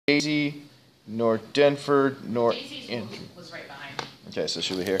Daisy, nor Denford, nor Andrew. Was right behind me. Okay, so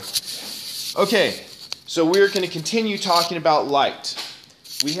she'll be here. Okay, so we're going to continue talking about light.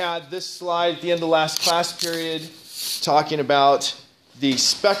 We had this slide at the end of the last class period talking about the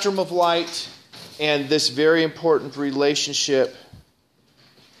spectrum of light and this very important relationship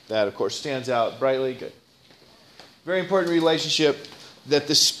that, of course, stands out brightly. Good. Very important relationship that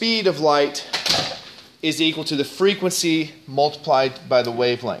the speed of light is equal to the frequency multiplied by the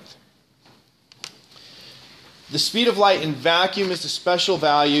wavelength. The speed of light in vacuum is a special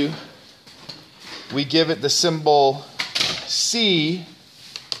value. We give it the symbol C,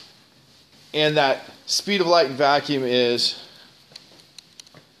 and that speed of light in vacuum is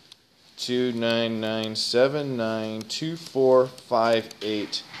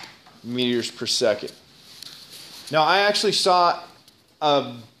 299792458 meters per second. Now, I actually saw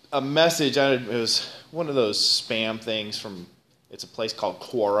a message. It was one of those spam things from, it's a place called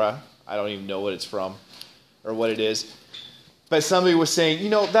Quora. I don't even know what it's from or what it is. But somebody was saying,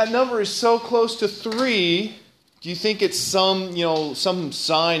 that number is so close to 3. Do you think it's some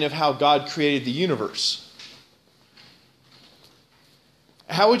sign of how God created the universe?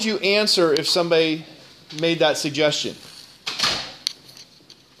 How would you answer if somebody made that suggestion?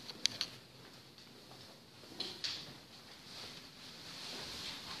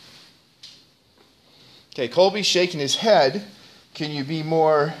 Okay, Colby's shaking his head. Can you be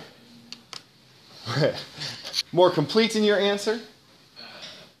more complete in your answer?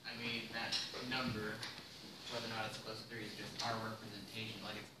 I mean, that number, whether or not it's close to 3, is just our representation.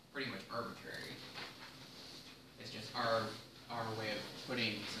 Like, it's pretty much arbitrary. It's just our way of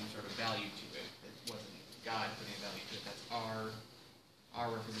putting some sort of value to it. It wasn't God putting a value to it. That's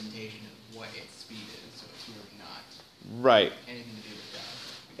our representation of what its speed is. So it's really not anything to do with God.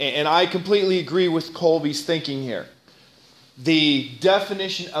 And I completely agree with Colby's thinking here. The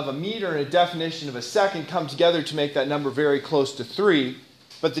definition of a meter and a definition of a second come together to make that number very close to 3.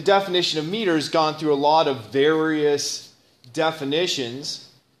 But the definition of meter has gone through a lot of various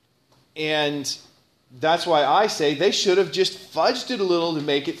definitions. And that's why I say they should have just fudged it a little to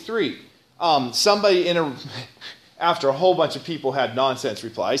make it 3. Somebody after a whole bunch of people had nonsense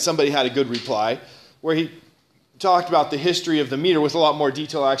replies, somebody had a good reply where he talked about the history of the meter with a lot more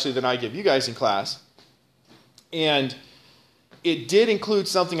detail actually than I give you guys in class. And it did include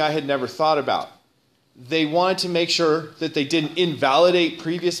something I had never thought about. They wanted to make sure that they didn't invalidate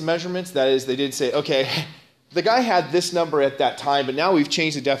previous measurements. That is, they didn't say, okay, the guy had this number at that time, but now we've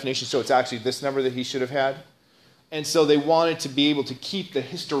changed the definition so it's actually this number that he should have had. And so they wanted to be able to keep the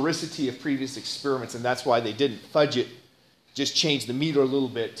historicity of previous experiments, and that's why they didn't fudge it, just change the meter a little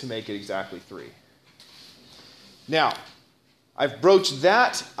bit to make it exactly 3. Now, I've broached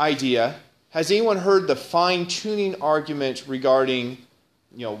that idea. Has anyone heard the fine-tuning argument regarding,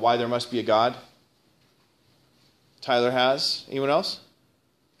 why there must be a God? Tyler has. Anyone else?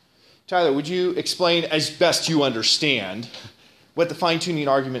 Tyler, would you explain as best you understand what the fine-tuning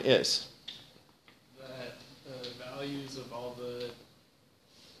argument is? That the values of all the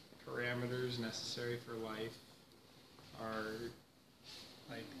parameters necessary for life are,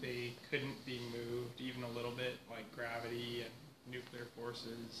 they couldn't be moved even a little bit, like gravity and nuclear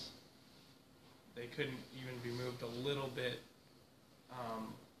forces. They couldn't even be moved a little bit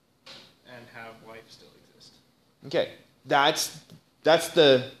and have life still exist. Okay, that's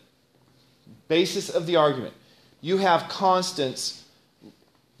the basis of the argument. You have constants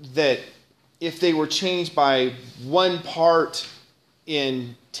that if they were changed by 1 part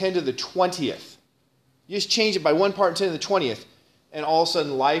in 10 to the 20th, you just change it by 1 part in 10 to the 20th, and all of a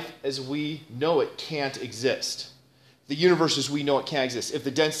sudden life as we know it can't exist. The universe as we know it can't exist if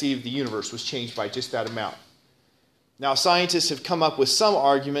the density of the universe was changed by just that amount. Now, scientists have come up with some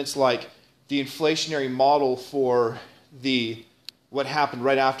arguments like the inflationary model for what happened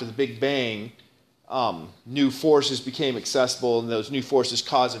right after the Big Bang. New forces became accessible, and those new forces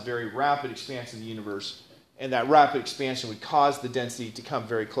caused a very rapid expansion of the universe. And that rapid expansion would cause the density to come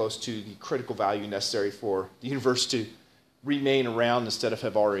very close to the critical value necessary for the universe to remain around instead of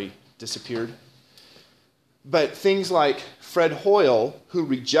have already disappeared. But things like Fred Hoyle, who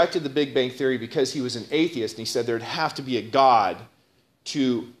rejected the Big Bang Theory because he was an atheist, and he said there'd have to be a God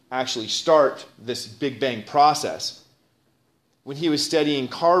to actually start this Big Bang process. When he was studying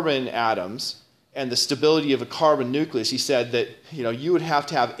carbon atoms and the stability of a carbon nucleus, he said that you would have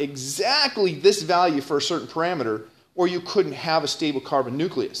to have exactly this value for a certain parameter, or you couldn't have a stable carbon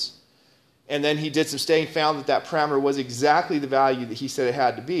nucleus. And then he did some study and found that parameter was exactly the value that he said it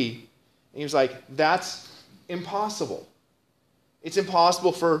had to be. And he was like, that's impossible. It's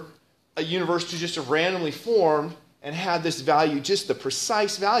impossible for a universe to just have randomly formed and had this value, just the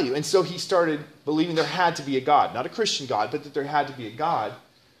precise value. And so he started believing there had to be a God, not a Christian God, but that there had to be a God,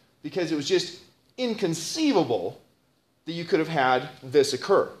 because it was just inconceivable that you could have had this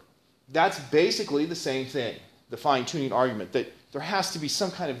occur. That's basically the same thing, the fine-tuning argument, that there has to be some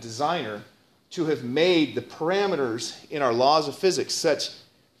kind of designer to have made the parameters in our laws of physics such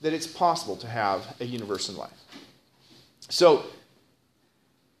that it's possible to have a universe in life. So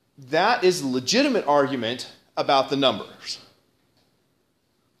that is a legitimate argument about the numbers,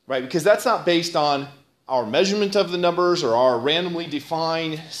 right? Because that's not based on our measurement of the numbers or our randomly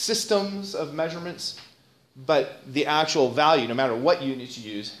defined systems of measurements, but the actual value, no matter what units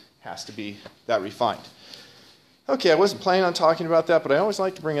you use, has to be that refined. Okay, I wasn't planning on talking about that, but I always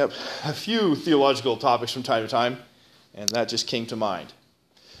like to bring up a few theological topics from time to time, and that just came to mind.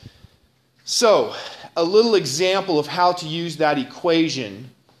 So, a little example of how to use that equation.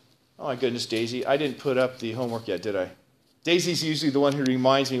 Oh my goodness, Daisy, I didn't put up the homework yet, did I? Daisy's usually the one who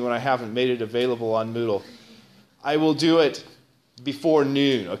reminds me when I haven't made it available on Moodle. I will do it before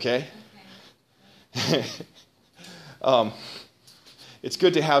noon, okay? It's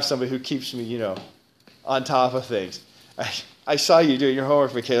good to have somebody who keeps me, on top of things. I saw you doing your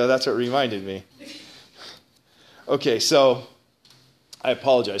homework, Michaela. That's what reminded me. Okay, so I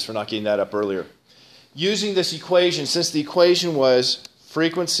apologize for not getting that up earlier. Using this equation, since the equation was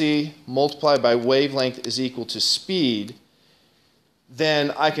frequency multiplied by wavelength is equal to speed,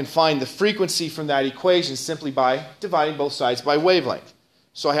 then I can find the frequency from that equation simply by dividing both sides by wavelength.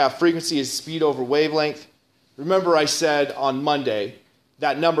 So I have frequency is speed over wavelength. Remember I said on Monday,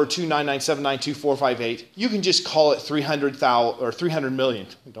 that number 299792458, you can just call it 300,000 or 300 million.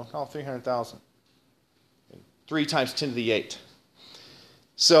 Don't call it 300,000. 3 times 10 to the 8.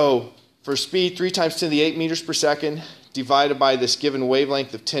 So for speed, 3 times 10 to the 8 meters per second divided by this given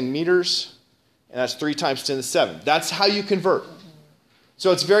wavelength of 10 meters, and that's 3 times 10 to the 7. That's how you convert.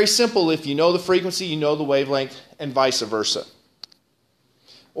 So it's very simple. If you know the frequency, you know the wavelength, and vice versa.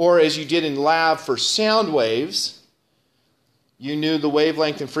 Or as you did in lab for sound waves, you knew the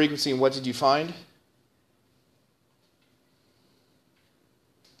wavelength and frequency, and what did you find?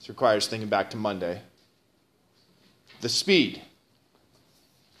 This requires thinking back to Monday. The speed.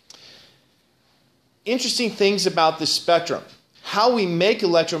 Interesting things about the spectrum. How we make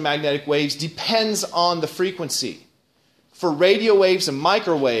electromagnetic waves depends on the frequency. For radio waves and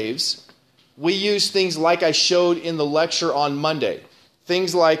microwaves, we use things like I showed in the lecture on Monday.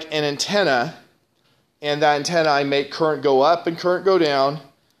 Things like an antenna, and that antenna I make current go up and current go down.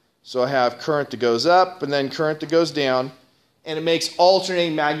 So I have current that goes up and then current that goes down, and it makes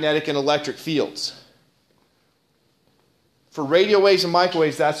alternating magnetic and electric fields. For radio waves and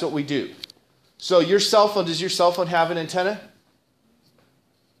microwaves, that's what we do. So your cell phone, does your cell phone have an antenna?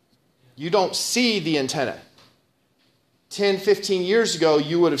 You don't see the antenna. 10, 15 years ago,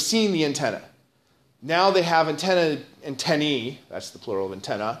 you would have seen the antenna. Now they have antennae, that's the plural of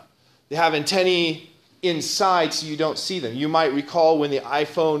antenna. They have antennae inside so you don't see them. You might recall when the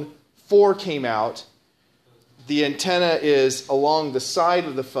iPhone 4 came out, the antenna is along the side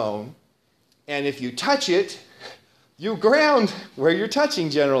of the phone, and if you touch it, you ground where you're touching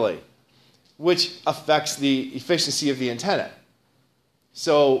generally, which affects the efficiency of the antenna.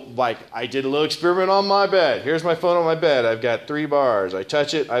 So, like, I did a little experiment on my bed. Here's my phone on my bed. I've got 3 bars. I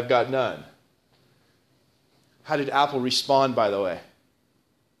touch it, I've got none. How did Apple respond, by the way?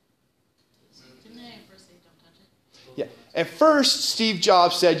 Didn't they at first say don't touch it? Yeah. At first, Steve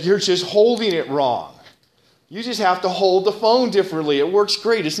Jobs said, you're just holding it wrong. You just have to hold the phone differently. It works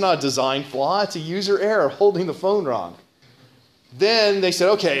great. It's not a design flaw. It's a user error, holding the phone wrong. Then they said,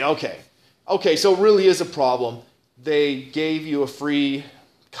 okay, so it really is a problem. They gave you a free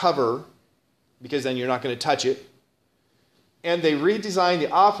cover because then you're not going to touch it. And they redesigned the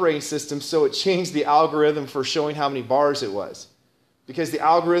operating system so it changed the algorithm for showing how many bars it was. Because the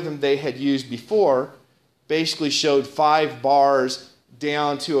algorithm they had used before basically showed 5 bars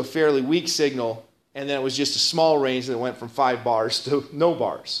down to a fairly weak signal, and then it was just a small range that went from 5 bars to no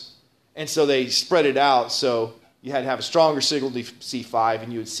bars. And so they spread it out so you had to have a stronger signal to see 5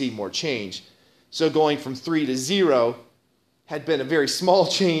 and you would see more change. So going from 3 to 0 had been a very small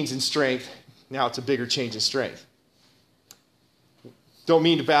change in strength. Now it's a bigger change in strength. Don't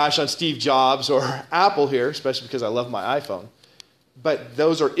mean to bash on Steve Jobs or Apple here, especially because I love my iPhone. But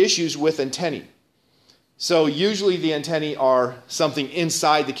those are issues with antennae. So usually the antennae are something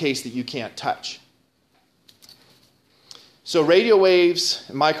inside the case that you can't touch. So radio waves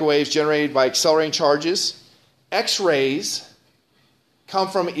and microwaves generated by accelerating charges. X-rays come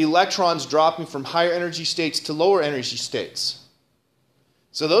from electrons dropping from higher energy states to lower energy states.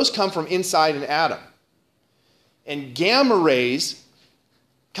 So those come from inside an atom. And gamma rays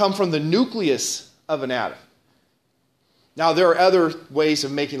come from the nucleus of an atom. Now, there are other ways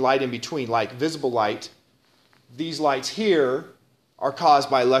of making light in between, like visible light. These lights here are caused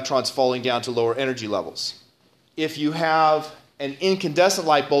by electrons falling down to lower energy levels. If you have an incandescent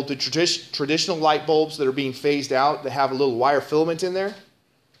light bulb, the traditional light bulbs that are being phased out that have a little wire filament in there,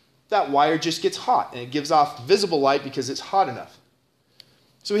 that wire just gets hot and it gives off visible light because it's hot enough.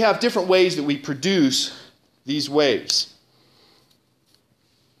 So we have different ways that we produce these waves.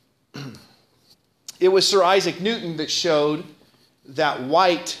 It was Sir Isaac Newton that showed that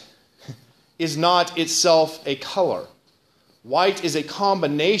white is not itself a color. White is a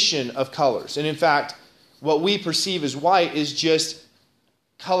combination of colors. And in fact, what we perceive as white is just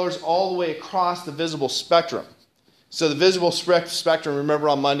colors all the way across the visible spectrum. So the visible spectrum, remember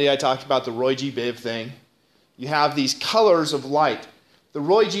on Monday I talked about the Roy G. Biv thing. You have these colors of light. The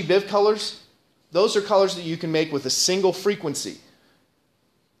Roy G. Biv colors, those are colors that you can make with a single frequency.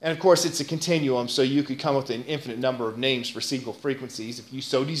 And of course, it's a continuum, so you could come up with an infinite number of names for single frequencies if you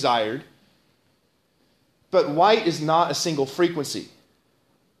so desired. But white is not a single frequency.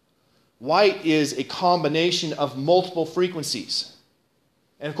 White is a combination of multiple frequencies.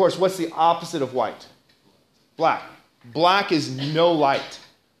 And of course, what's the opposite of white? Black. Black is no light.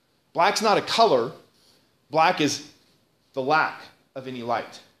 Black's not a color. Black is the lack of any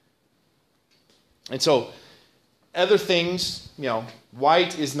light. And so, other things,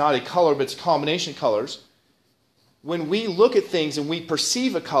 white is not a color, but it's a combination of colors. When we look at things and we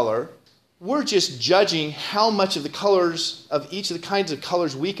perceive a color, we're just judging how much of the colors of each of the kinds of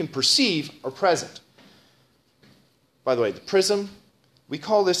colors we can perceive are present. By the way, the prism, we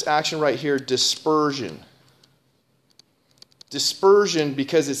call this action right here dispersion. Dispersion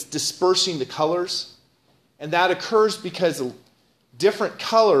because it's dispersing the colors, and that occurs because different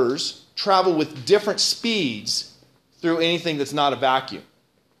colors travel with different speeds through anything that's not a vacuum.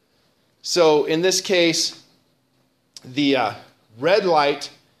 So in this case, the red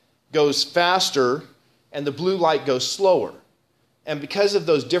light goes faster and the blue light goes slower. And because of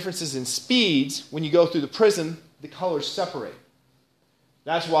those differences in speeds, when you go through the prism, the colors separate.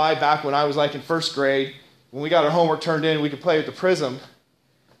 That's why back when I was like in first grade, when we got our homework turned in, we could play with the prism,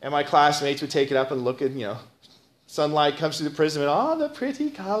 and my classmates would take it up and look at, sunlight comes through the prism and, oh, the pretty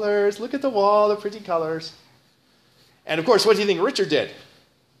colors, look at the wall, the pretty colors. And of course, what do you think Richard did?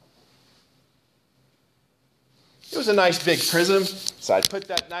 It was a nice big prism, so I put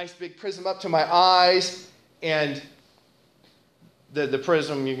that nice big prism up to my eyes, and the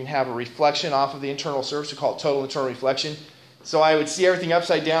prism, you can have a reflection off of the internal surface. We call it total internal reflection. So I would see everything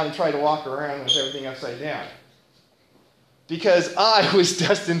upside down and try to walk around with everything upside down. Because I was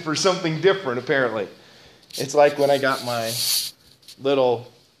destined for something different, apparently. It's like when I got my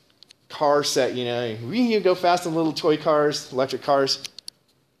little car set, you go fast in little toy cars, electric cars.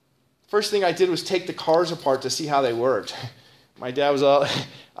 First thing I did was take the cars apart to see how they worked. My dad was all,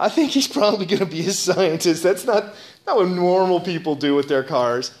 I think he's probably going to be a scientist. That's not what normal people do with their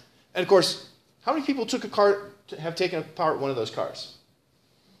cars. And of course, how many people have taken apart one of those cars?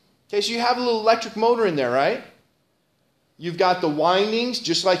 Okay, so you have a little electric motor in there, right? You've got the windings,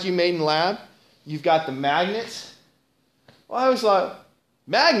 just like you made in lab. You've got the magnets. Well, I was like,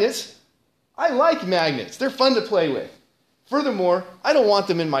 magnets? I like magnets. They're fun to play with. Furthermore, I don't want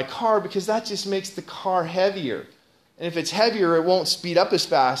them in my car because that just makes the car heavier. And if it's heavier, it won't speed up as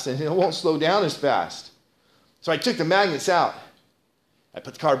fast and it won't slow down as fast. So I took the magnets out. I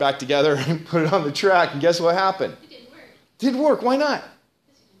put the car back together and put it on the track, and guess what happened? It didn't work. Didn't work. Why not?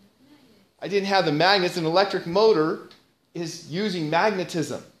 Because you didn't have the magnet. I didn't have the magnets. An electric motor is using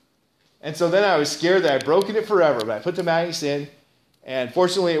magnetism. And so then I was scared that I'd broken it forever, but I put the magnets in, and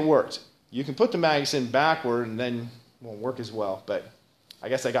fortunately it worked. You can put the magnets in backward, and then it won't work as well, but I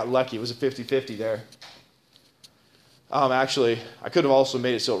guess I got lucky. It was a 50-50 there. Actually, I could have also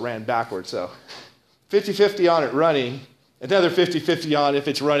made it so it ran backwards, so 50-50 on it running, another 50-50 on if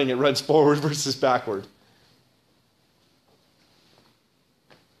it's running, it runs forward versus backward.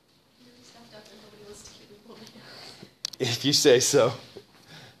 You really stopped up and nobody wants to keep removing If you say so.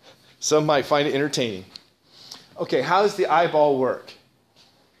 Some might find it entertaining. Okay, how does the eyeball work?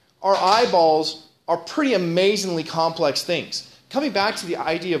 Our eyeballs are pretty amazingly complex things. Coming back to the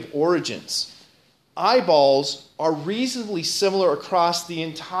idea of origins, eyeballs are reasonably similar across the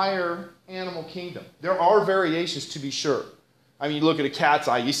entire animal kingdom. There are variations, to be sure. I mean, you look at a cat's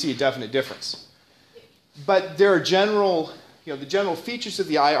eye, you see a definite difference. But there are the general features of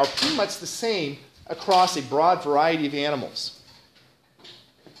the eye are pretty much the same across a broad variety of animals.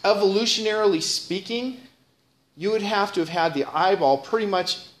 Evolutionarily speaking, you would have to have had the eyeball pretty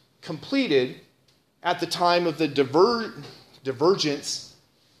much completed at the time of the divergence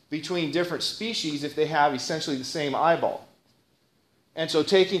between different species if they have essentially the same eyeball. And so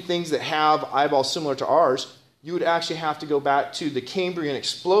taking things that have eyeballs similar to ours, you would actually have to go back to the Cambrian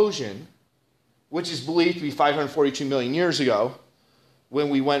explosion, which is believed to be 542 million years ago, when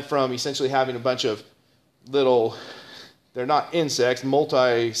we went from essentially having a bunch of little, they're not insects,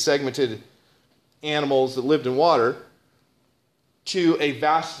 multi-segmented animals that lived in water, to a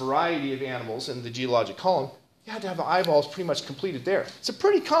vast variety of animals in the geologic column. You had to have the eyeballs pretty much completed there. It's a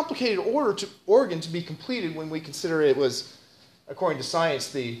pretty complicated organ to be completed when we consider it was, according to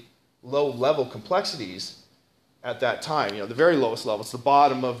science, the low-level complexities at that time. The very lowest level. It's the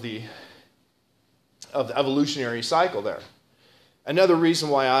bottom of the evolutionary cycle there. Another reason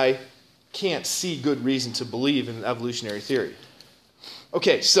why I can't see good reason to believe in evolutionary theory.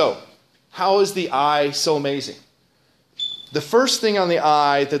 Okay, so how is the eye so amazing? The first thing on the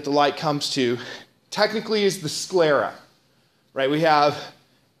eye that the light comes to technically is the sclera, right? We have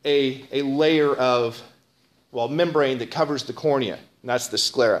a layer of, membrane that covers the cornea, and that's the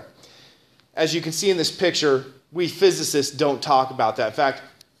sclera. As you can see in this picture, we physicists don't talk about that. In fact,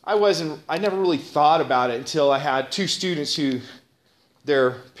 I never really thought about it until I had two students who,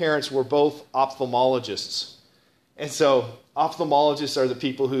 their parents were both ophthalmologists. And so ophthalmologists are the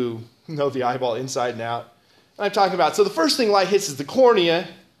people who know the eyeball inside and out. And I'm talking about, so the first thing light hits is the cornea,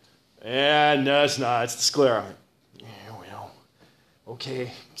 and no, it's not, it's the sclera. Yeah, well,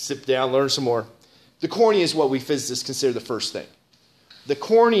 okay, sit down, learn some more. The cornea is what we physicists consider the first thing. The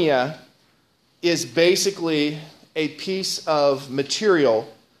cornea is basically a piece of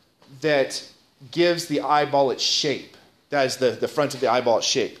material that gives the eyeball its shape. That is the front of the eyeball its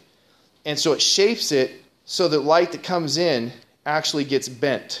shape. And so it shapes it so that light that comes in actually gets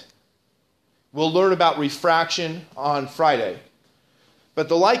bent. We'll learn about refraction on Friday. But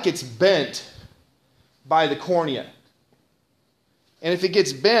the light gets bent by the cornea. And if it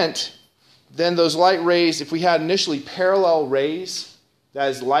gets bent, then those light rays, if we had initially parallel rays, that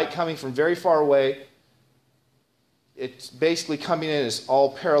is light coming from very far away, it's basically coming in as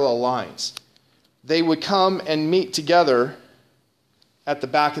all parallel lines. They would come and meet together at the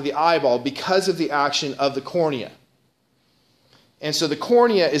back of the eyeball because of the action of the cornea. And so the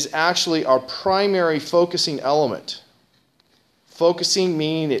cornea is actually our primary focusing element. Focusing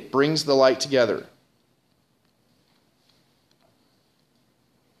meaning it brings the light together.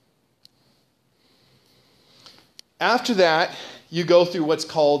 After that, you go through what's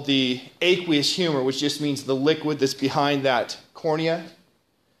called the aqueous humor, which just means the liquid that's behind that cornea.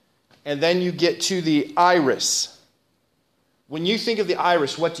 And then you get to the iris. When you think of the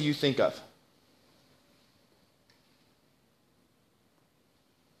iris, what do you think of?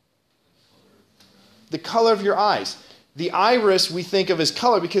 The color of your eyes. The iris we think of as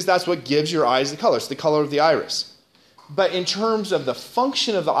color because that's what gives your eyes the color. It's the color of the iris. But in terms of the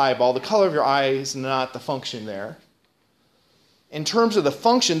function of the eyeball, the color of your eye is not the function there. In terms of the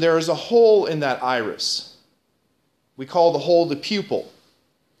function, there is a hole in that iris. We call the hole the pupil.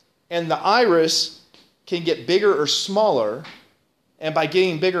 And the iris can get bigger or smaller. And by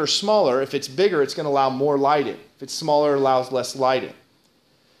getting bigger or smaller, if it's bigger, it's going to allow more light in. If it's smaller, it allows less light in.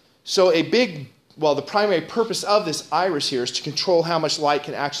 So the primary purpose of this iris here is to control how much light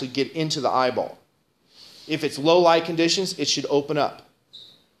can actually get into the eyeball. If it's low light conditions, it should open up.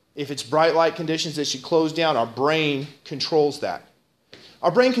 If it's bright light conditions, it should close down. Our brain controls that. Our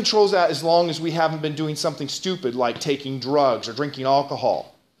brain controls that as long as we haven't been doing something stupid like taking drugs or drinking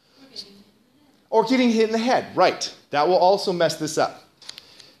alcohol. Or getting hit in the head, right. That will also mess this up.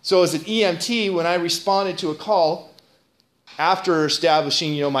 So as an EMT, when I responded to a call, after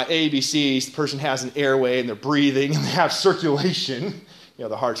establishing, my ABCs, the person has an airway and they're breathing and they have circulation,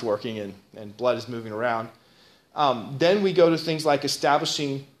 the heart's working and blood is moving around. Then we go to things like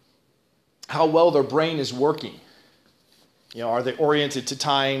establishing how well their brain is working. Are they oriented to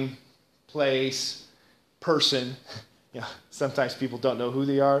time, place, person? Sometimes people don't know who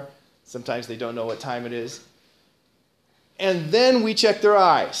they are. Sometimes they don't know what time it is. And then we check their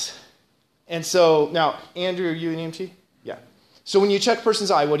eyes. And so, now, Andrew, are you an EMT? Yeah. So when you check a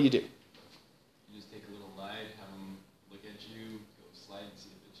person's eye, what do? You just take a little light, have them look at you, go slide and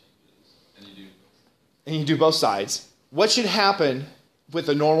see if it changes. And you do both. And you do both sides. What should happen with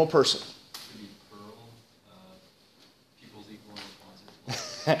a normal person? Could be pearl, pupils equal and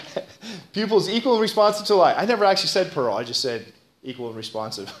responsive. Pupils equal and responsive to light. I never actually said pearl. I just said equal and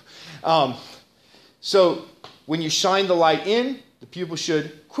responsive. So when you shine the light in, the pupil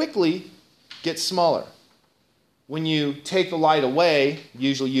should quickly get smaller. When you take the light away,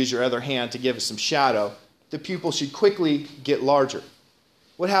 usually use your other hand to give it some shadow, the pupil should quickly get larger.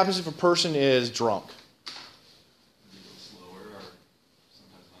 What happens if a person is drunk?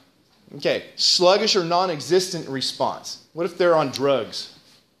 Okay, sluggish or non-existent response. What if they're on drugs?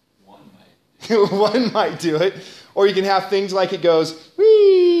 One might. One might do it. Or you can have things like it goes,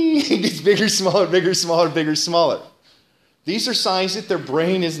 whee, it gets bigger, smaller, bigger, smaller, bigger, smaller. These are signs that their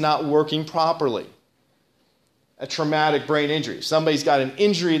brain is not working properly. A traumatic brain injury. If somebody's got an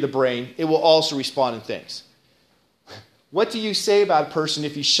injury of the brain, it will also respond in things. What do you say about a person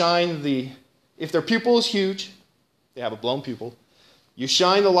if you shine if their pupil is huge, they have a blown pupil, you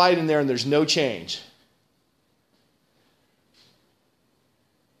shine the light in there and there's no change?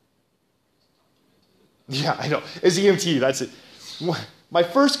 Yeah, I know. As EMT, that's it. My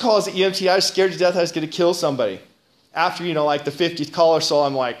first call as an EMT, I was scared to death I was going to kill somebody. After, like the 50th call or so,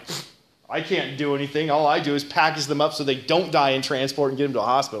 I'm like, I can't do anything. All I do is package them up so they don't die in transport and get them to a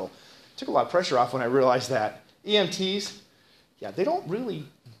hospital. Took a lot of pressure off when I realized that. EMTs, they don't really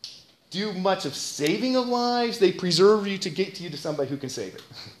do much of saving of lives. They preserve you to get you to somebody who can save it.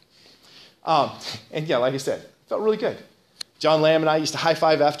 And like I said, it felt really good. John Lamb and I used to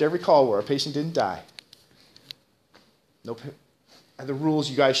high-five after every call where a patient didn't die. And the rules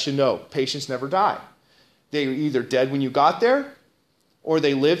you guys should know. Patients never die. They were either dead when you got there, or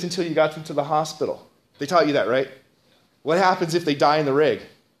they lived until you got them to the hospital. They taught you that, right? What happens if they die in the rig?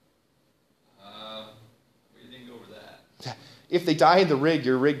 We didn't go over that. If they die in the rig,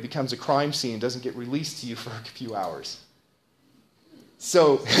 your rig becomes a crime scene and doesn't get released to you for a few hours.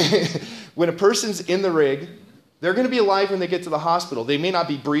 So when a person's in the rig, they're going to be alive when they get to the hospital. They may not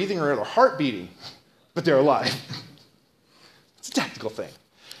be breathing or their heart beating, but they're alive. It's a tactical thing.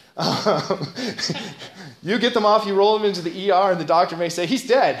 You get them off, you roll them into the ER, and the doctor may say, he's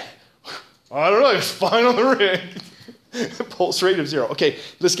dead. I don't know, he was fine on the rig. Pulse rate of 0. Okay,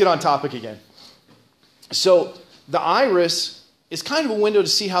 let's get on topic again. So the iris is kind of a window to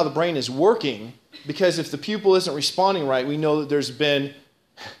see how the brain is working, because if the pupil isn't responding right, we know that there's been,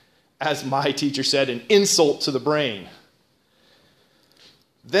 as my teacher said, an insult to the brain.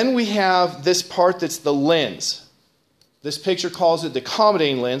 Then we have this part that's the lens. This picture calls it the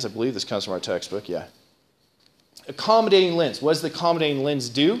accommodating lens. I believe this comes from our textbook, yeah. Accommodating lens. What does the accommodating lens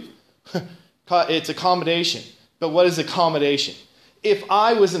do? It's accommodation. But what is accommodation? If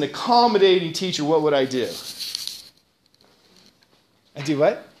I was an accommodating teacher, what would I do? I'd do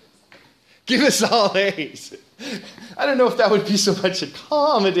what? Give us all A's. I don't know if that would be so much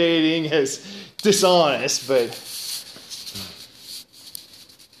accommodating as dishonest, but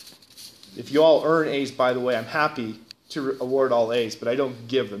if you all earn A's, by the way, I'm happy to award all A's, but I don't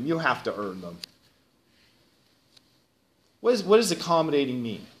give them. You have to earn them. What does accommodating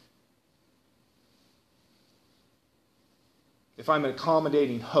mean? If I'm an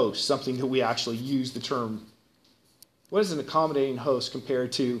accommodating host, something that we actually use the term, what is an accommodating host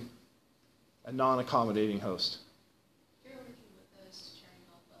compared to a non-accommodating host? You're working with us to try and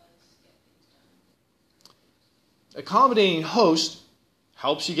help us get things done. Accommodating host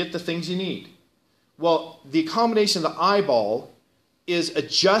helps you get the things you need. Well, the accommodation of the eyeball is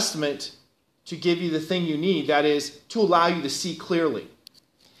adjustment to give you the thing you need, that is, to allow you to see clearly.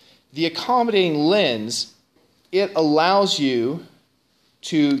 The accommodating lens, it allows you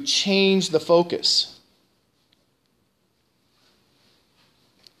to change the focus.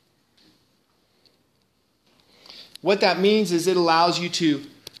 What that means is it allows you to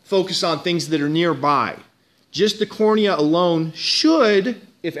focus on things that are nearby. Just the cornea alone should,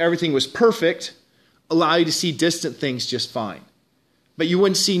 if everything was perfect, allow you to see distant things just fine. But you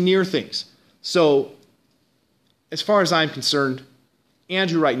wouldn't see near things. So, as far as I'm concerned,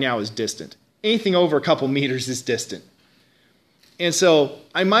 Andrew right now is distant. Anything over a couple meters is distant. And so,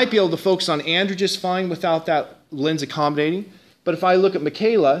 I might be able to focus on Andrew just fine without that lens accommodating. But if I look at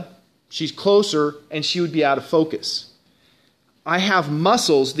Michaela, she's closer and she would be out of focus. I have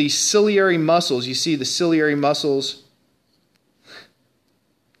muscles, these ciliary muscles. You see the ciliary muscles.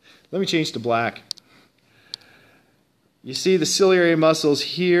 Let me change to black. You see the ciliary muscles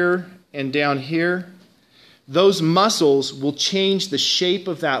here and down here. Those muscles will change the shape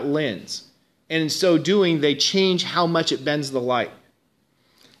of that lens. And in so doing, they change how much it bends the light.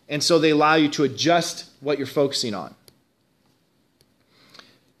 And so they allow you to adjust what you're focusing on.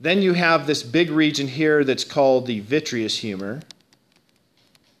 Then you have this big region here that's called the vitreous humor.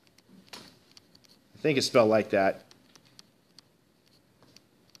 I think it's spelled like that.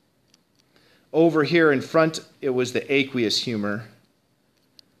 Over here in front, it was the aqueous humor.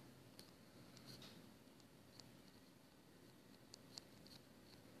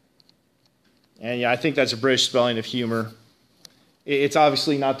 And yeah, I think that's a British spelling of humor. It's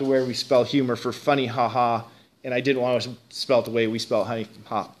obviously not the way we spell humor for funny haha, and I didn't want to spell it the way we spell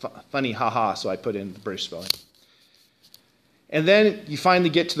funny haha, so I put in the British spelling. And then you finally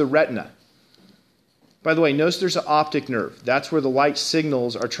get to the retina. By the way, notice there's an optic nerve. That's where the light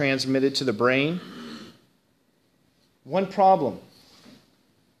signals are transmitted to the brain. One problem.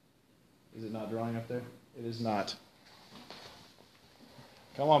 Is it not drawing up there? It is not.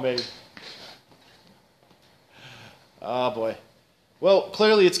 Come on, baby. Oh, boy. Well,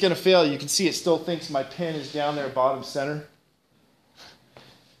 clearly it's going to fail. You can see it still thinks my pen is down there bottom center.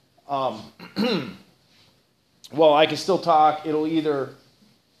 Well, I can still talk. It'll either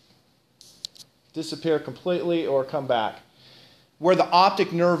disappear completely or come back. Where the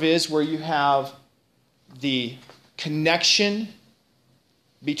optic nerve is, where you have the connection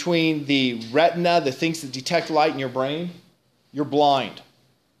between the retina, the things that detect light in your brain, you're blind.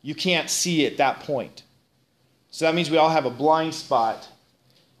 You can't see at that point. So that means we all have a blind spot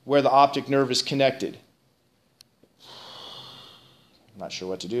where the optic nerve is connected. I'm not sure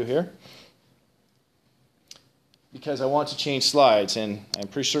what to do here, because I want to change slides, and I'm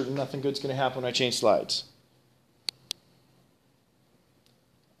pretty certain nothing good's going to happen when I change slides.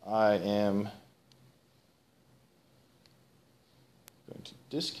 I am going to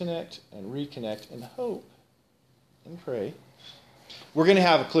disconnect and reconnect and hope and pray. We're going to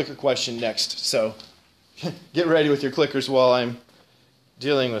have a clicker question next, so get ready with your clickers while I'm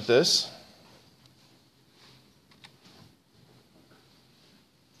dealing with this.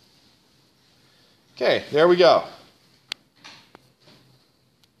 Okay, there we go.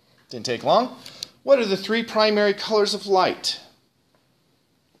 Didn't take long. What are the three primary colors of light?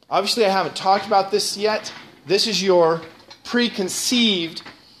 Obviously, I haven't talked about this yet. This is your preconceived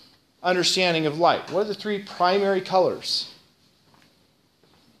understanding of light. What are the three primary colors?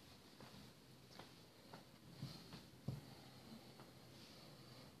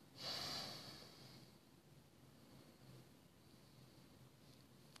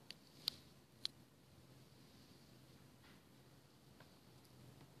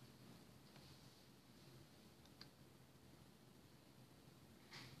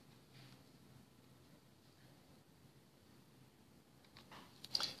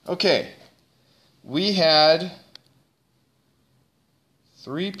 Okay, we had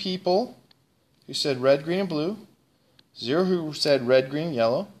 3 people who said red, green, and blue, 0 who said red, green,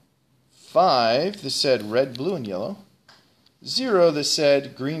 yellow, 5 that said red, blue, and yellow, 0 that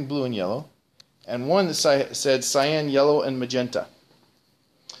said green, blue, and yellow, and 1 that said cyan, yellow, and magenta.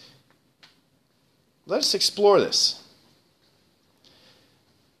 Let us explore this.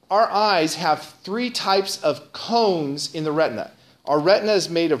 Our eyes have 3 types of cones in the retina. Our retina is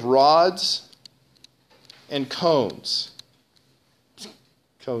made of rods and cones.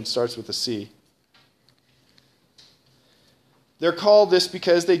 Cone starts with a C. They're called this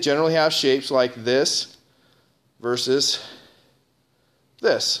because they generally have shapes like this versus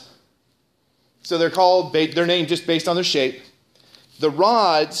this. So they're named just based on their shape. The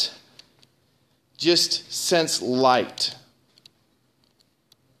rods just sense light.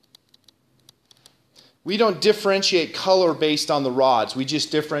 We don't differentiate color based on the rods. We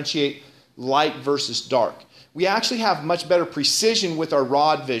just differentiate light versus dark. We actually have much better precision with our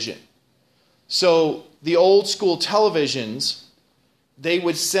rod vision. So the old school televisions, they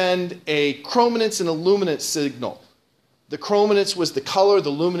would send a chrominance and a luminance signal. The chrominance was the color,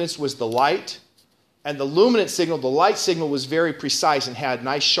 the luminance was the light, and the luminance signal, the light signal, was very precise and had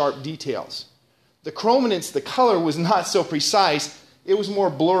nice sharp details. The chrominance, the color, was not so precise. It was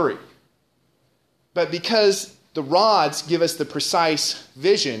more blurry. But because the rods give us the precise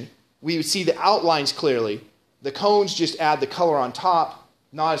vision, we would see the outlines clearly. The cones just add the color on top,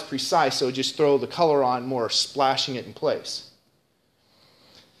 not as precise, so just throw the color on more, splashing it in place.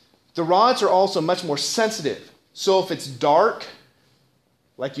 The rods are also much more sensitive. So if it's dark,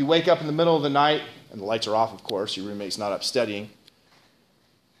 like you wake up in the middle of the night, and the lights are off, of course, your roommate's not up studying,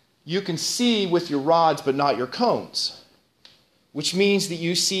 you can see with your rods but not your cones, which means that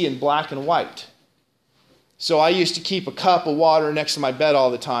you see in black and white. So I used to keep a cup of water next to my bed all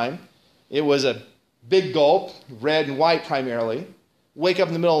the time. It was a big gulp, red and white primarily. Wake up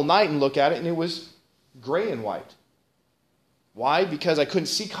in the middle of the night and look at it, and it was gray and white. Why? Because I couldn't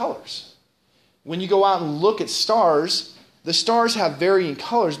see colors. When you go out and look at stars, the stars have varying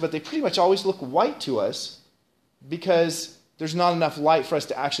colors, but they pretty much always look white to us because there's not enough light for us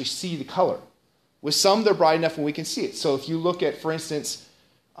to actually see the color. With some, they're bright enough and we can see it. So if you look at, for instance,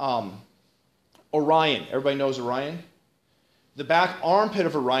 Orion. Everybody knows Orion? The back armpit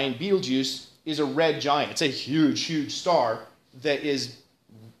of Orion, Betelgeuse, is a red giant. It's a huge, huge star that is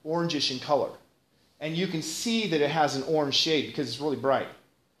orangish in color. And you can see that it has an orange shade because it's really bright.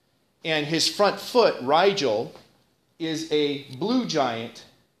 And his front foot, Rigel, is a blue giant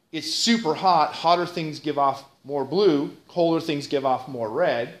it's super hot. Hotter things give off more blue. Colder things give off more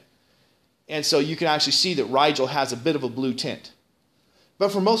red. And so you can actually see that Rigel has a bit of a blue tint.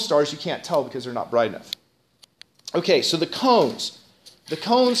 But for most stars, you can't tell because they're not bright enough. Okay, so the cones. The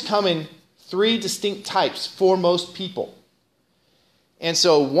cones come in 3 distinct types for most people. And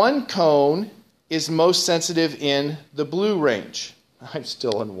so one cone is most sensitive in the blue range. I'm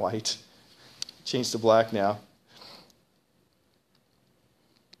still in white. Change to black now.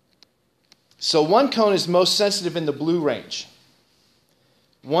 So one cone is most sensitive in the blue range.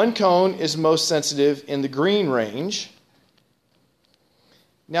 One cone is most sensitive in the green range.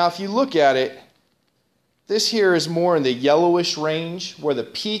 Now, if you look at it, this here is more in the yellowish range where the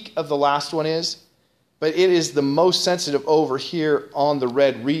peak of the last one is, but it is the most sensitive over here on the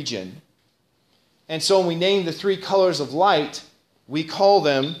red region. And so when we name the 3 colors of light, we call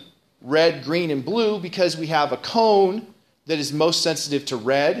them red, green, and blue because we have a cone that is most sensitive to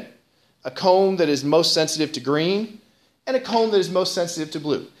red, a cone that is most sensitive to green, and a cone that is most sensitive to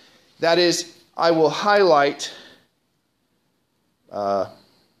blue. That is, I will highlight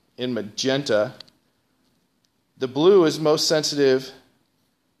in magenta. The blue is most sensitive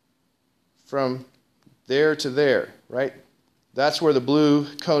from there to there, right? That's where the blue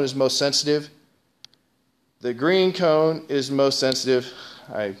cone is most sensitive. The green cone is most sensitive.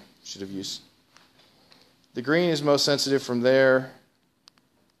 I should have used. The green is most sensitive from there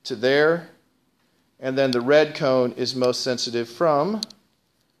to there. And then the red cone is most sensitive from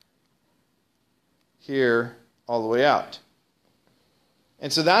here all the way out.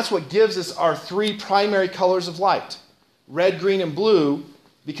 And so that's what gives us our 3 primary colors of light. Red, green, and blue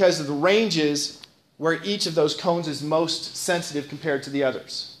because of the ranges where each of those cones is most sensitive compared to the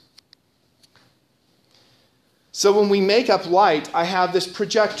others. So when we make up light, I have this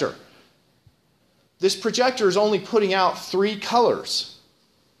projector. This projector is only putting out 3 colors.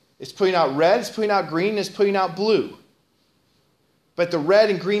 It's putting out red, it's putting out green, and it's putting out blue. But the red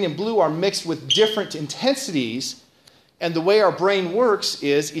and green and blue are mixed with different intensities, and the way our brain works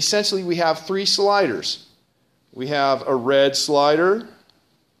is essentially we have 3 sliders. We have a red slider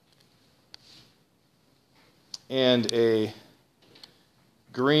and a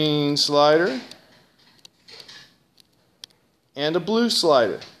green slider and a blue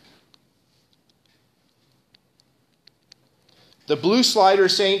slider. The blue slider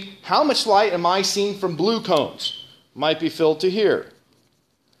is saying, how much light am I seeing from blue cones? Might be filled to here.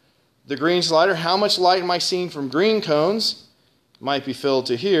 The green slider, how much light am I seeing from green cones? Might be filled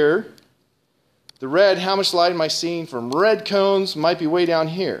to here. The red, how much light am I seeing from red cones? Might be way down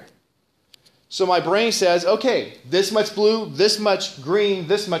here. So my brain says, okay, this much blue, this much green,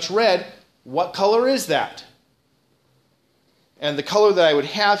 this much red. What color is that? And the color that I would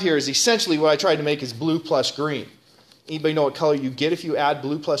have here is essentially what I tried to make is blue plus green. Anybody know what color you get if you add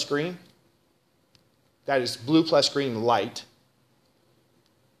blue plus green? That is blue plus green light.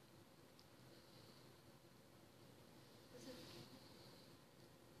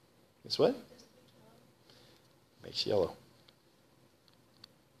 Guess what? Makes yellow.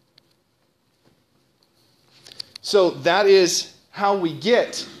 So that is how we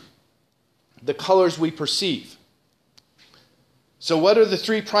get the colors we perceive. So what are the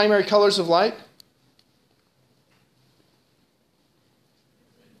 3 primary colors of light?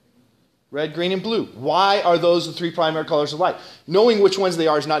 Red, green, and blue. Why are those the 3 primary colors of light? Knowing which ones they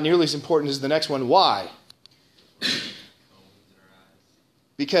are is not nearly as important as the next one. Why?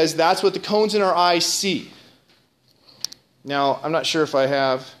 Because that's what the cones in our eyes see. Now, I'm not sure if I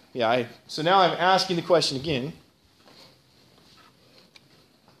have... So now I'm asking the question again.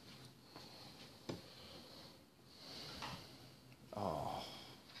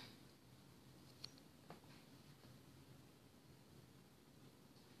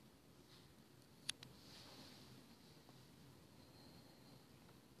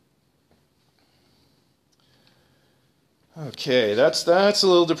 Okay, that's a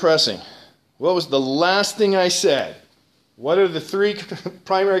little depressing. What was the last thing I said? What are the 3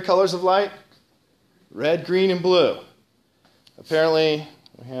 primary colors of light? Red, green, and blue. Apparently,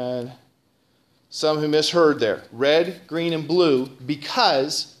 we had some who misheard there. Red, green, and blue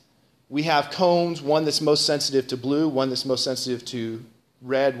because we have cones, one that's most sensitive to blue, one that's most sensitive to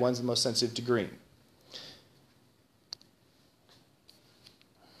red, one's the most sensitive to green.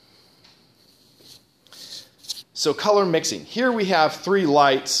 So color mixing. Here we have 3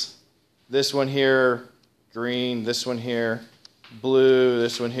 lights. This one here, green. This one here, blue.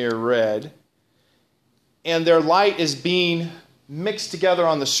 This one here, red. And their light is being mixed together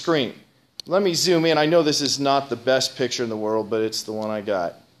on the screen. Let me zoom in. I know this is not the best picture in the world, but it's the one I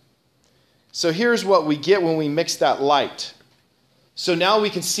got. So here's what we get when we mix that light. So now we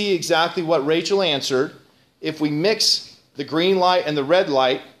can see exactly what Rachel answered. If we mix the green light and the red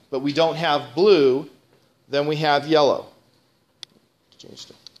light, but we don't have blue, then we have yellow.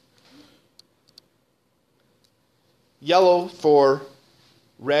 Changed it. Yellow for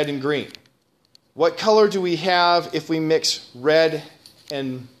red and green. What color do we have if we mix red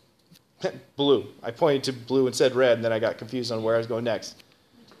and blue? I pointed to blue and said red, and then I got confused on where I was going next.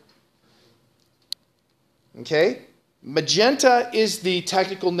 Okay? Magenta is the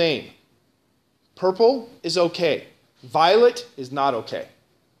technical name. Purple is okay. Violet is not okay.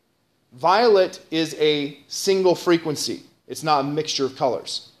 Violet is a single frequency. It's not a mixture of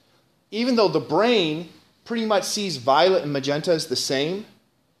colors. Even though the brain pretty much sees violet and magenta as the same,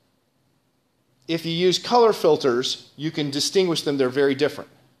 if you use color filters, you can distinguish them. They're very different.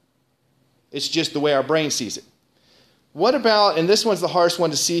 It's just the way our brain sees it. What about, and this one's the hardest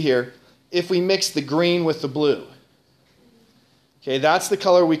one to see here, if we mix the green with the blue? Okay, that's the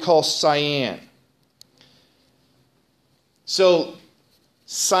color we call cyan. So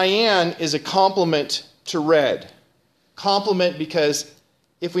cyan is a complement to red. Complement because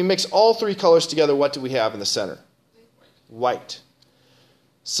if we mix all three colors together, what do we have in the center? White.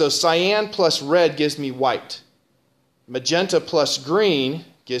 So cyan plus red gives me white. Magenta plus green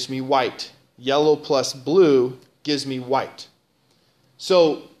gives me white. Yellow plus blue gives me white.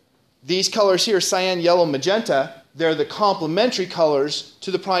 So these colors here, cyan, yellow, magenta, they're the complementary colors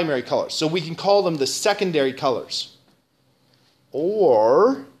to the primary colors. So we can call them the secondary colors.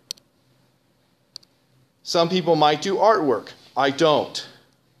 Or some people might do artwork. I don't.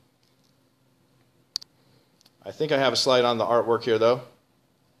 I think I have a slide on the artwork here, though.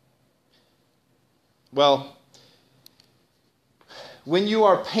 Well, when you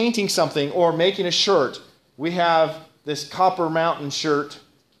are painting something or making a shirt, we have this Copper Mountain shirt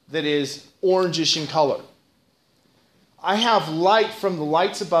that is orangish in color. I have light from the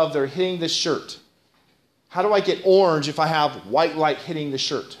lights above that are hitting this shirt. How do I get orange if I have white light hitting the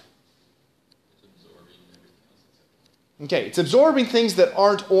shirt? Okay, it's absorbing things that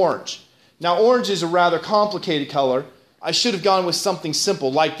aren't orange. Now, orange is a rather complicated color. I should have gone with something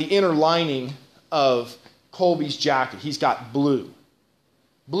simple, like the inner lining of Colby's jacket. He's got blue.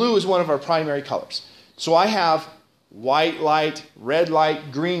 Blue is one of our primary colors. So I have white light, red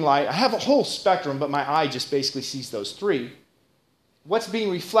light, green light. I have a whole spectrum, but my eye just basically sees those three. What's being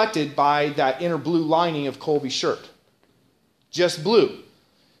reflected by that inner blue lining of Colby's shirt? Just blue.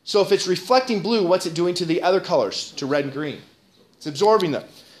 So if it's reflecting blue, what's it doing to the other colors, to red and green? It's absorbing them.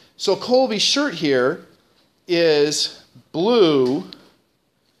 So Colby's shirt here is blue,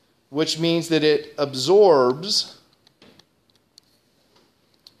 which means that it absorbs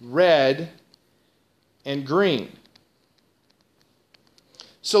red and green.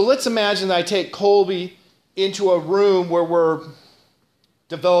 So let's imagine that I take Colby into a room where we're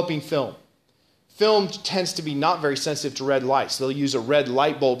developing film. Film tends to be not very sensitive to red light, so they'll use a red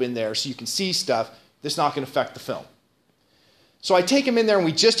light bulb in there so you can see stuff that's not going to affect the film. So I take him in there and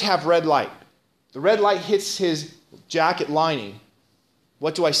we just have red light. The red light hits his jacket lining.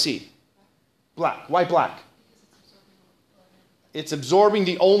 What do I see? Black. Why black? It's absorbing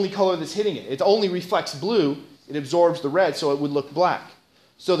the only color that's hitting it. It only reflects blue. It absorbs the red, so it would look black.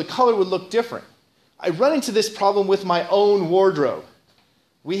 So the color would look different. I run into this problem with my own wardrobe.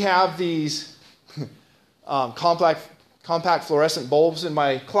 We have these compact fluorescent bulbs in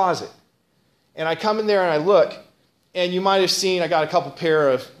my closet. And I come in there and I look, and you might have seen I got a couple pair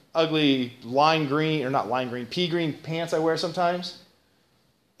of ugly lime green, or not lime green, pea green pants I wear sometimes.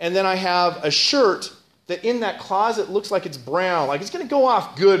 And then I have a shirt that in that closet looks like it's brown, like it's going to go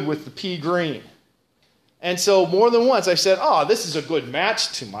off good with the pea green. And so more than once I said, oh, this is a good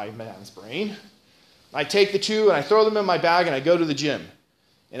match to my man's brain. I take the two and I throw them in my bag and I go to the gym.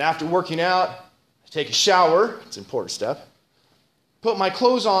 And after working out, I take a shower. It's an important step. Put my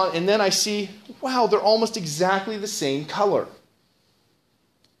clothes on, and then I see, wow, they're almost exactly the same color.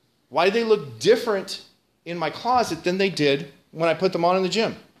 Why do they look different in my closet than they did when I put them on in the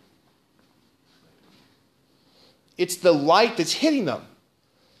gym? It's the light that's hitting them.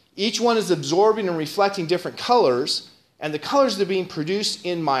 Each one is absorbing and reflecting different colors, and the colors that are being produced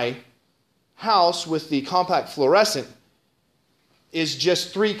in my house with the compact fluorescent is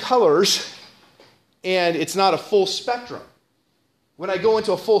just three colors, and it's not a full spectrum. When I go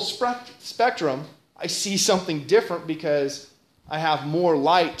into a full spectrum, I see something different because I have more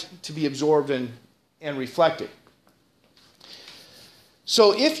light to be absorbed and reflected.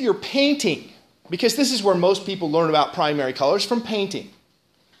 So if you're painting, because this is where most people learn about primary colors, from painting.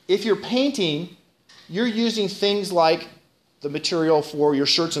 If you're painting, you're using things like the material for your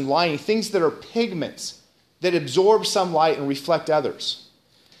shirts and lining, things that are pigments. that absorb some light and reflect others.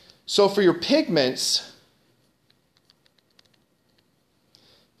 So for your pigments,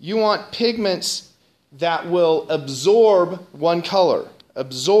 you want pigments that will absorb one color.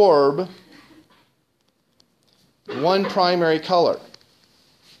 Absorb one primary color.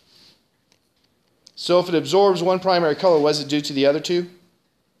 So if it absorbs one primary color, what does it do to the other two?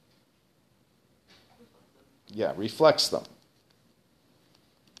 Yeah, reflects them.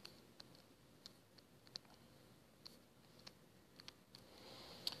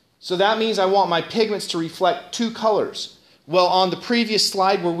 So that means I want my pigments to reflect two colors. Well, on the previous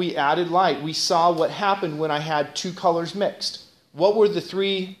slide where we added light, we saw what happened when I had two colors mixed. What were the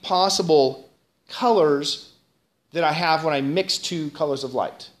three possible colors that I have when I mix two colors of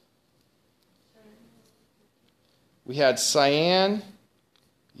light? We had cyan,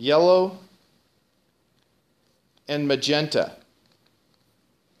 yellow, and magenta.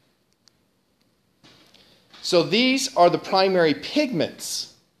 So these are the primary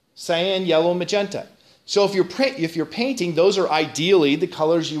pigments, cyan, yellow, magenta. So if you're painting, those are ideally the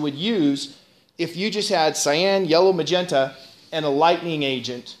colors you would use. If you just had cyan, yellow, magenta, and a lightening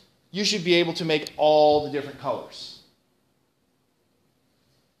agent, you should be able to make all the different colors.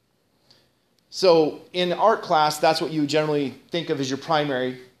 So in art class, that's what you generally think of as your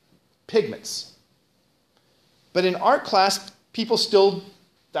primary pigments. But in art class, people still,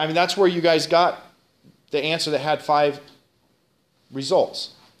 that's where you guys got the answer that had 5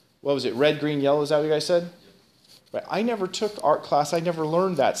 results. What was it? Red, green, yellow, is that what you guys said? Right. I never took art class. I never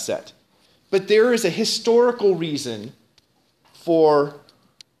learned that set. But there is a historical reason for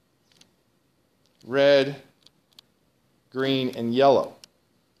red, green, and yellow.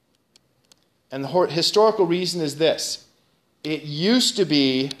 And the historical reason is this. It used to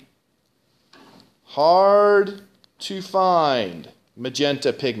be hard to find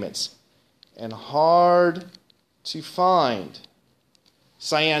magenta pigments and hard to find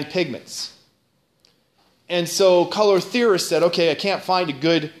cyan pigments. And so color theorists said, okay, I can't find a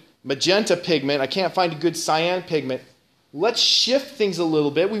good magenta pigment. I can't find a good cyan pigment. Let's shift things a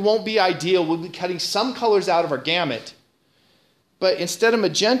little bit. We won't be ideal. We'll be cutting some colors out of our gamut. But instead of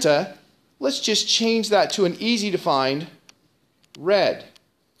magenta, let's just change that to an easy to find red.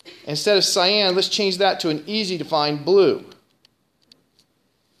 Instead of cyan, let's change that to an easy to find blue.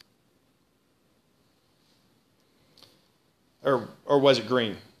 Or was it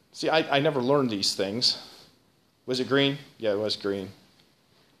green? See, I never learned these things. Was it green? Yeah, it was green.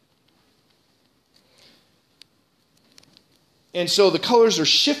 And so the colors are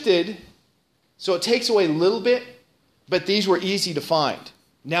shifted, so it takes away a little bit, but these were easy to find.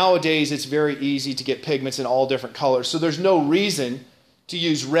 Nowadays, it's very easy to get pigments in all different colors, so there's no reason to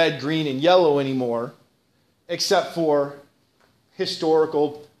use red, green, and yellow anymore, except for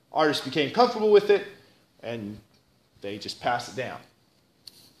historical artists became comfortable with it, and they just pass it down.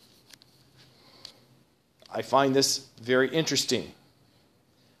 I find this very interesting.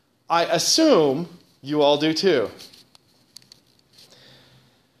 I assume you all do too.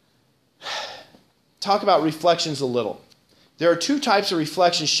 Talk about reflections a little. There are 2 types of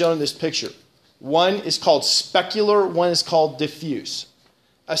reflections shown in this picture. One is called specular, one is called diffuse.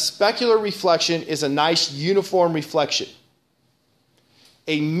 A specular reflection is a nice uniform reflection.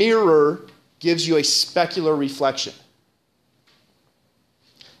 A mirror gives you a specular reflection.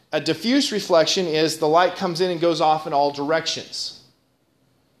 A diffuse reflection is the light comes in and goes off in all directions.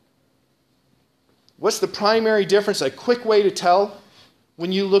 What's the primary difference? A quick way to tell,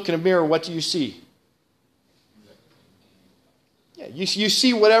 when you look in a mirror, what do you see? Yeah, you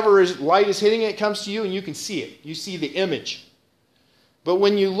see whatever light is hitting it comes to you and you can see it. You see the image. But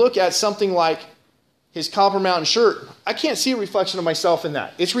when you look at something like his Copper Mountain shirt, I can't see a reflection of myself in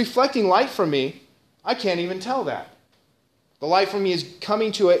that. It's reflecting light from me. I can't even tell that. The light from me is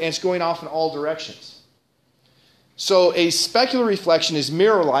coming to it and it's going off in all directions. So a specular reflection is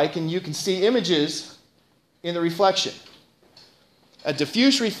mirror-like and you can see images in the reflection. A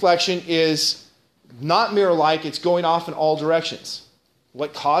diffuse reflection is not mirror-like, it's going off in all directions.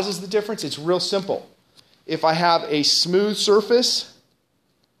 What causes the difference? It's real simple. If I have a smooth surface,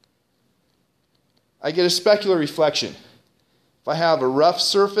 I get a specular reflection. If I have a rough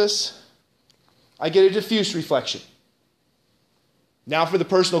surface, I get a diffuse reflection. Now for the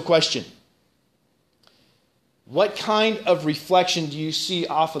personal question. What kind of reflection do you see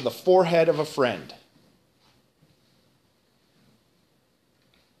off of the forehead of a friend?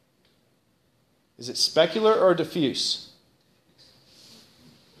 Is it specular or diffuse?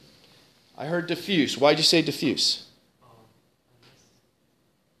 I heard diffuse. Why'd you say diffuse?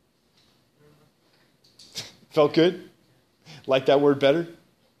 Felt good? Like that word better?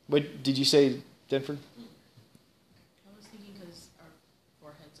 What did you say, Denford?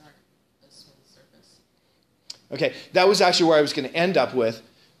 Okay, that was actually where I was going to end up with.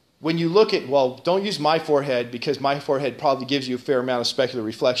 When you look at, well, don't use my forehead because my forehead probably gives you a fair amount of specular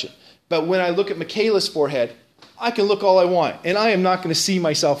reflection. But when I look at Michaela's forehead, I can look all I want, and I am not going to see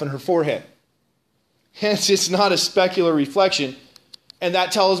myself in her forehead. Hence, it's not a specular reflection, and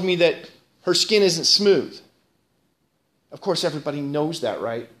that tells me that her skin isn't smooth. Of course, everybody knows that,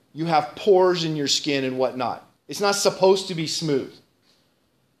 right? You have pores in your skin and whatnot. It's not supposed to be smooth.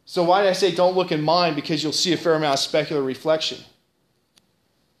 So why did I say don't look in mine? Because you'll see a fair amount of specular reflection.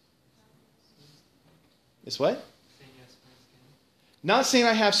 It's what? Not saying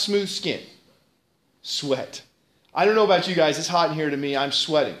I have smooth skin. Sweat. I don't know about you guys. It's hot in here to me. I'm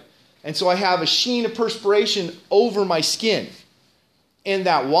sweating. And so I have a sheen of perspiration over my skin. And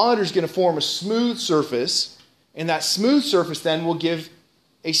that water is going to form a smooth surface. And that smooth surface then will give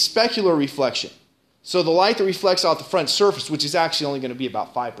a specular reflection. So the light that reflects off the front surface, which is actually only going to be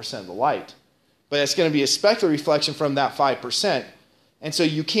about 5% of the light, but it's going to be a specular reflection from that 5%. And so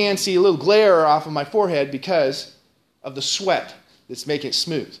you can see a little glare off of my forehead because of the sweat that's making it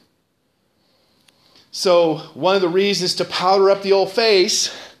smooth. So one of the reasons to powder up the old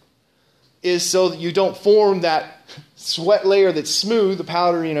face is so that you don't form that sweat layer that's smooth. The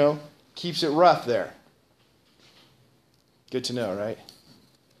powder, keeps it rough there. Good to know, right?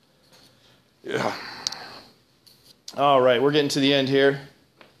 Yeah. All right, we're getting to the end here.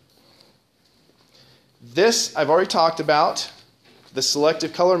 This I've already talked about, the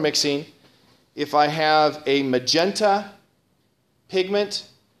selective color mixing. If I have a magenta pigment,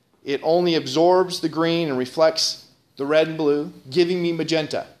 it only absorbs the green and reflects the red and blue, giving me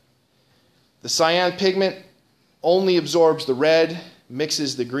magenta. The cyan pigment only absorbs the red,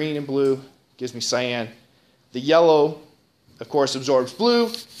 mixes the green and blue, gives me cyan. The yellow, of course, absorbs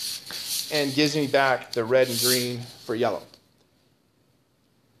blue and gives me back the red and green for yellow.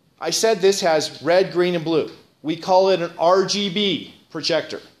 I said this has red, green, and blue. We call it an RGB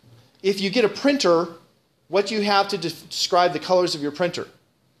projector. If you get a printer, what do you have to describe the colors of your printer?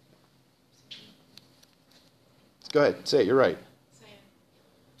 Go ahead, say it, you're right.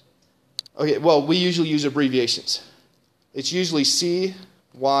 Okay, well, we usually use abbreviations. It's usually C,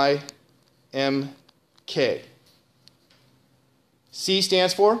 Y, M, K. C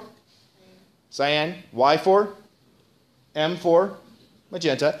stands for cyan, Y for M for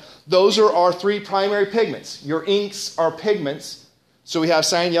magenta. Those are our three primary pigments. Your inks are pigments. So we have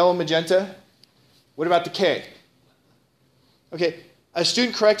cyan, yellow, magenta. What about the K? Okay, a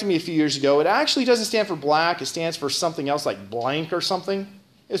student corrected me a few years ago. It actually doesn't stand for black. It stands for something else like blank or something.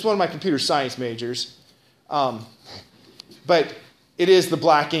 It's one of my computer science majors. But it is the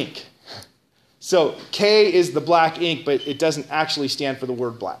black ink. So K is the black ink, but it doesn't actually stand for the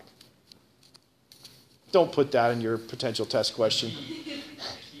word black. Don't put that in your potential test question.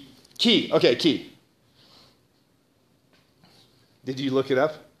 Key. Okay, key. Did you look it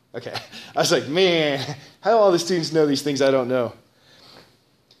up? Okay. I was like, man, how do all the students know these things I don't know?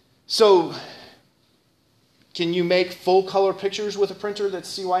 So, can you make full color pictures with a printer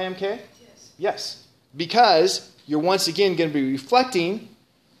that's CYMK? Yes. Yes. Because you're once again going to be reflecting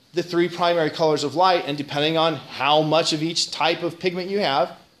the three primary colors of light, and depending on how much of each type of pigment you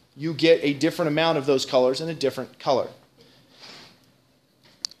have, you get a different amount of those colors in a different color.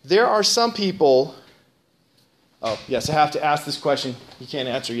 There are some people... Oh, yes, I have to ask this question. You can't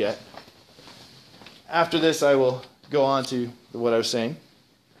answer yet. After this, I will go on to what I was saying.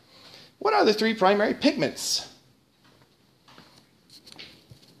 What are the three primary pigments?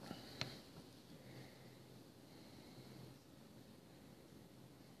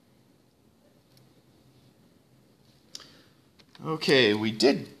 Okay, we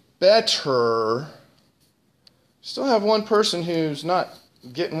did better. Still have one person who's not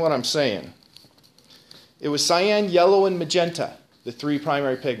getting what I'm saying. It was cyan, yellow, and magenta, the three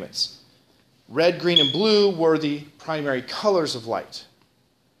primary pigments. Red, green, and blue were the primary colors of light.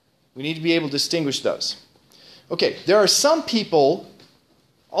 We need to be able to distinguish those. Okay, there are some people,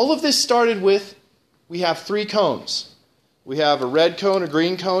 all of this started with, we have three cones. We have a red cone, a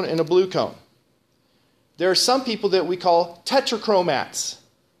green cone, and a blue cone. There are some people that we call tetrachromats.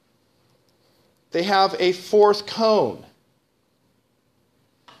 They have a fourth cone.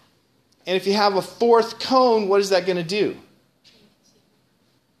 And if you have a fourth cone, what is that going to do?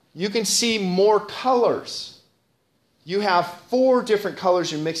 You can see more colors. You have 4 different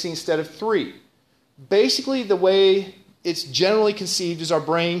colors you're mixing instead of 3. Basically, the way it's generally conceived is our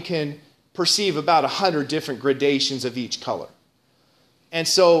brain can perceive about 100 different gradations of each color. And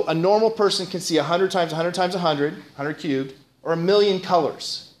so a normal person can see 100 times 100 times 100, 100 cubed, or 1,000,000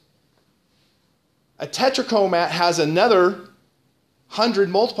 colors. A tetrachromat has another 100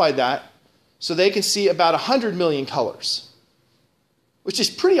 multiplied that, So they can see about 100 million colors, which is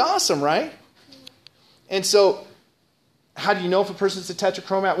pretty awesome, right? And so how do you know if a person's a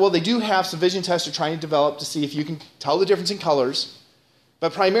tetrachromat? Well, they do have some vision tests they're trying to develop to see if you can tell the difference in colors.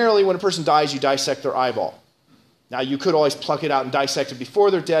 But primarily, when a person dies, you dissect their eyeball. Now, you could always pluck it out and dissect it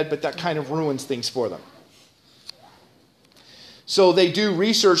before they're dead, but that kind of ruins things for them. So they do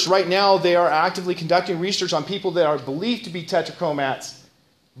research. Right now, they are actively conducting research on people that are believed to be tetrachromats.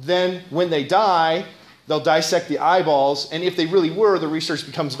 Then, when they die, they'll dissect the eyeballs, and if they really were, the research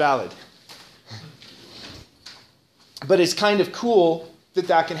becomes valid. But it's kind of cool that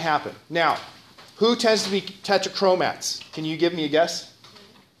that can happen. Now, who tends to be tetrachromats? Can you give me a guess?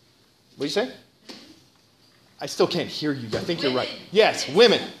 What do you say? I still can't hear you. I think you're right. Yes,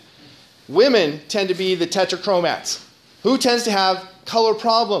 women. Women tend to be the tetrachromats. Who tends to have color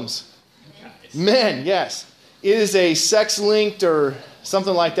problems? Men, yes. It is a sex-linked or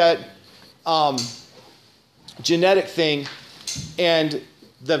something like that genetic thing. And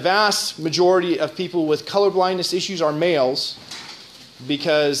the vast majority of people with color blindness issues are males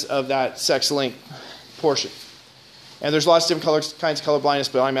because of that sex-linked portion. And there's lots of different kinds of color blindness,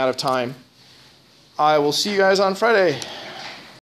 but I'm out of time. I will see you guys on Friday.